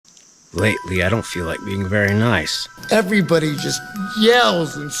Lately, I don't feel like being very nice. Everybody just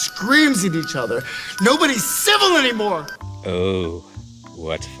yells and screams at each other. Nobody's civil anymore. Oh,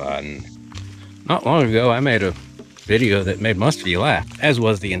 what fun. Not long ago, I made a video that made most of you laugh, as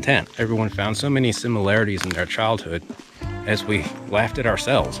was the intent. Everyone found so many similarities in their childhood as we laughed at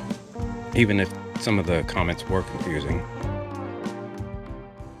ourselves, even if some of the comments were confusing.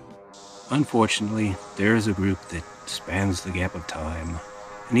 Unfortunately, there is a group that spans the gap of time.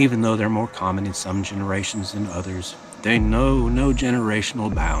 And even though they're more common in some generations than others, they know no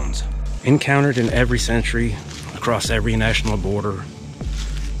generational bounds. Encountered in every century, across every national border,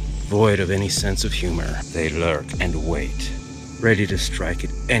 void of any sense of humor, they lurk and wait, ready to strike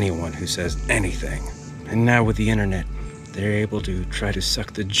at anyone who says anything. And now with the internet, they're able to try to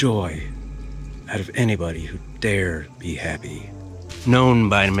suck the joy out of anybody who dare be happy. Known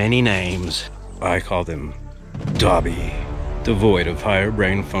by many names, I call them Dobby. Devoid of higher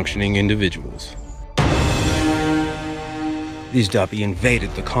brain functioning individuals. These Dobby invaded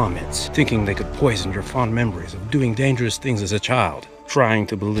the comments, thinking they could poison your fond memories of doing dangerous things as a child, trying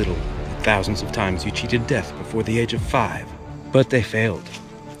to belittle the thousands of times you cheated death before the age of 5. But they failed,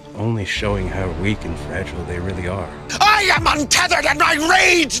 only showing how weak and fragile they really are. I am untethered and my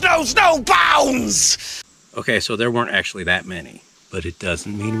rage knows no bounds! Okay, so there weren't actually that many, but it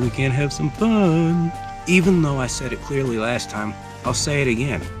doesn't mean we can't have some fun. Even though I said it clearly last time, I'll say it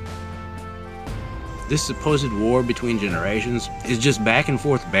again. This supposed war between generations is just back and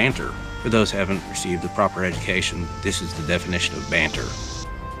forth banter. For those who haven't received the proper education, this is the definition of banter.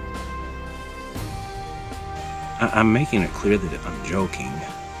 I'm making it clear that I'm joking,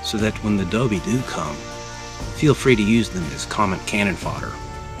 so that when the Dobby do come, feel free to use them as comment cannon fodder.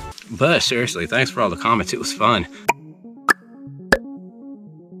 But seriously, thanks for all the comments, it was fun.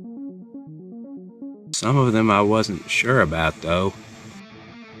 Some of them I wasn't sure about, though.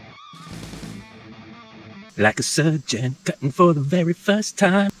 Like a surgeon cutting for the very first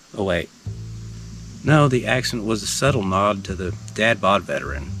time. Oh, wait. No, the accent was a subtle nod to the dad bod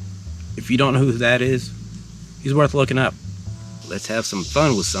veteran. If you don't know who that is, he's worth looking up. Let's have some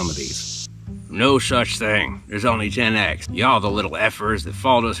fun with some of these. No such thing. There's only Gen X. Y'all the little effers that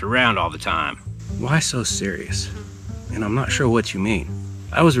followed us around all the time. Why so serious? And I'm not sure what you mean.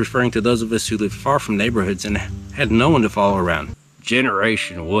 I was referring to those of us who lived far from neighborhoods and had no one to follow around.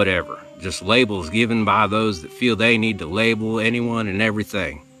 Generation, whatever. Just labels given by those that feel they need to label anyone and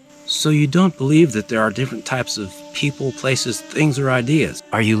everything. So you don't believe that there are different types of people, places, things, or ideas?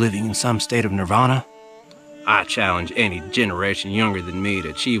 Are you living in some state of nirvana? I challenge any generation younger than me to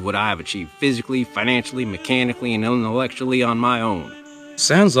achieve what I've achieved physically, financially, mechanically, and intellectually on my own.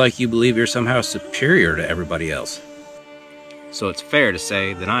 Sounds like you believe you're somehow superior to everybody else. So it's fair to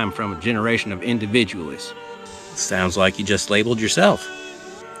say that I am from a generation of individualists. Sounds like you just labeled yourself.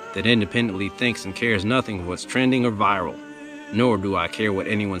 That independently thinks and cares nothing of what's trending or viral. Nor do I care what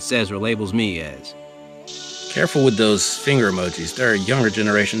anyone says or labels me as. Careful with those finger emojis. There are younger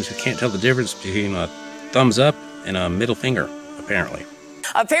generations who can't tell the difference between a thumbs up and a middle finger, apparently.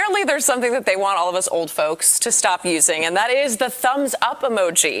 Apparently, there's something that they want all of us old folks to stop using, and that is the thumbs up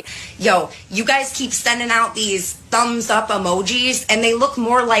emoji. Yo, you guys keep sending out these thumbs up emojis, and they look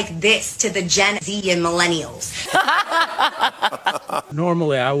more like this to the Gen Z and millennials.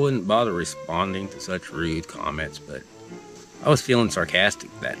 Normally, I wouldn't bother responding to such rude comments, but I was feeling sarcastic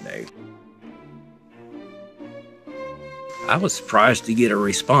that day. I was surprised to get a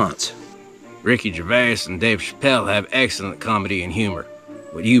response. Ricky Gervais and Dave Chappelle have excellent comedy and humor.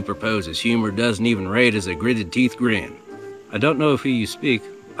 What you propose as humor doesn't even rate as a gritted teeth grin. I don't know of who you speak,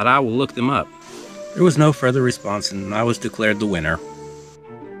 but I will look them up. There was no further response and I was declared the winner.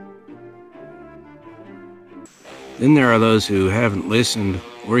 Then there are those who haven't listened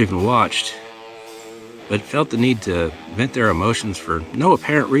or even watched, but felt the need to vent their emotions for no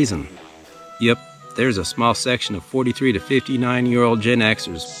apparent reason. Yep, there's a small section of 43 to 59-year-old Gen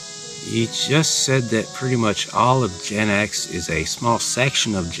Xers. He just said that pretty much all of Gen X is a small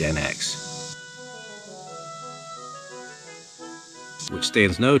section of Gen X, which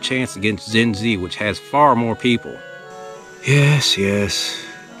stands no chance against Gen Z, which has far more people. Yes,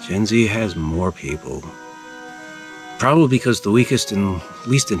 Gen Z has more people. Probably because the weakest and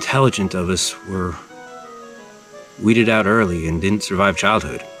least intelligent of us were weeded out early and didn't survive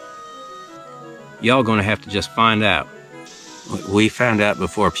childhood. Y'all gonna have to just find out. We found out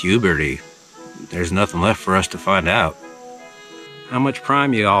before puberty. There's nothing left for us to find out. How much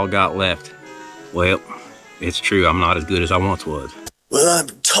prime you all got left? Well, it's true, I'm not as good as I once was. Well, I'm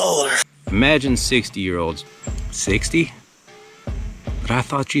taller. Imagine 60-year-olds. 60? But I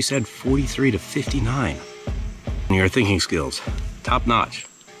thought you said 43 to 59. Your thinking skills, top notch.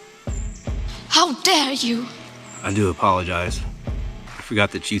 How dare you? I do apologize. I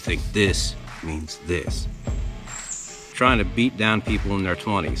forgot that you think this means this. Trying to beat down people in their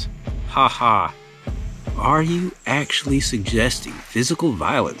 20s. Ha ha. Are you actually suggesting physical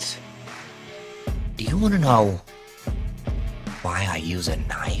violence? Do you want to know why I use a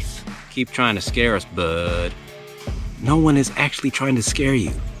knife? Keep trying to scare us, bud. No one is actually trying to scare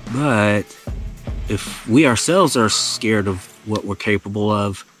you. But if we ourselves are scared of what we're capable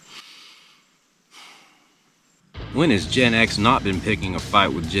of, when has Gen X not been picking a fight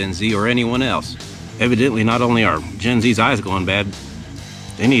with Gen Z or anyone else? Evidently, not only are Gen Z's eyes going bad,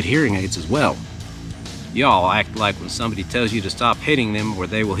 they need hearing aids as well. Y'all act like when somebody tells you to stop hitting them or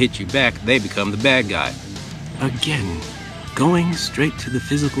they will hit you back, they become the bad guy. Again, going straight to the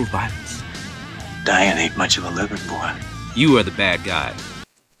physical violence. Diane ain't much of a living boy. You are the bad guy.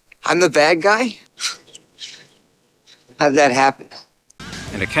 I'm the bad guy? How'd that happen?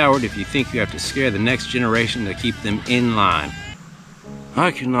 And a coward if you think you have to scare the next generation to keep them in line.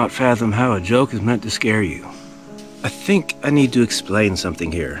 I cannot fathom how a joke is meant to scare you. I think I need to explain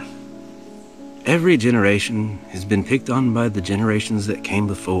something here. Every generation has been picked on by the generations that came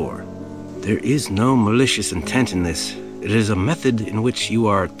before. There is no malicious intent in this. It is a method in which you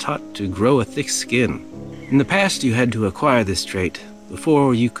are taught to grow a thick skin. In the past, you had to acquire this trait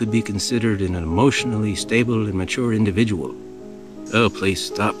before you could be considered an emotionally stable and mature individual. Oh, please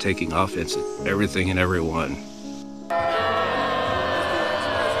stop taking offense at everything and everyone.